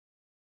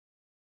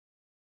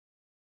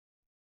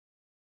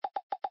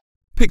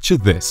Picture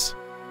this: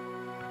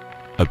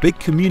 a big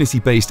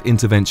community-based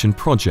intervention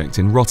project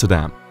in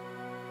Rotterdam,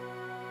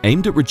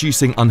 aimed at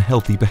reducing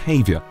unhealthy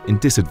behavior in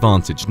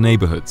disadvantaged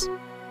neighborhoods.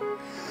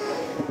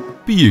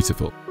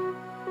 Beautiful.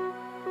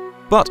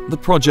 But the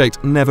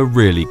project never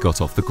really got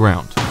off the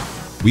ground.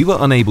 We were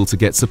unable to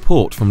get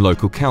support from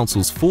local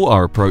councils for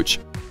our approach,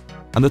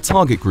 and the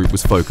target group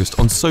was focused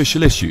on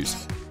social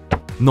issues,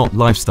 not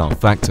lifestyle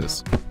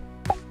factors.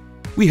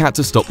 We had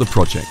to stop the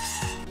project.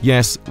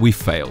 Yes, we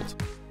failed.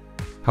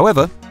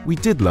 However, we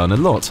did learn a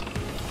lot.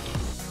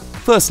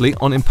 Firstly,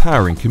 on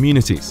empowering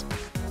communities.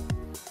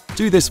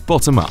 Do this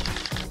bottom up,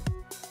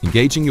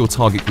 engaging your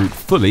target group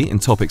fully in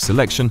topic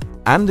selection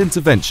and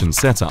intervention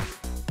setup.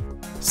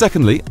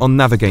 Secondly, on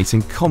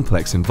navigating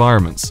complex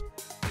environments.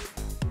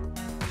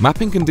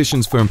 Mapping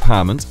conditions for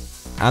empowerment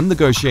and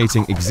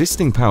negotiating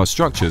existing power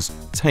structures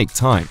take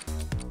time.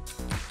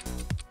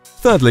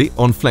 Thirdly,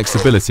 on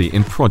flexibility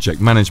in project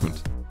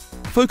management.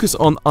 Focus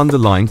on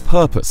underlying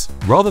purpose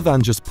rather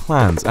than just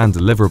plans and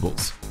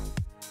deliverables.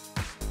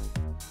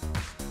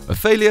 A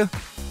failure?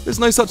 There's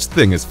no such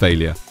thing as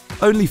failure,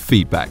 only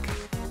feedback.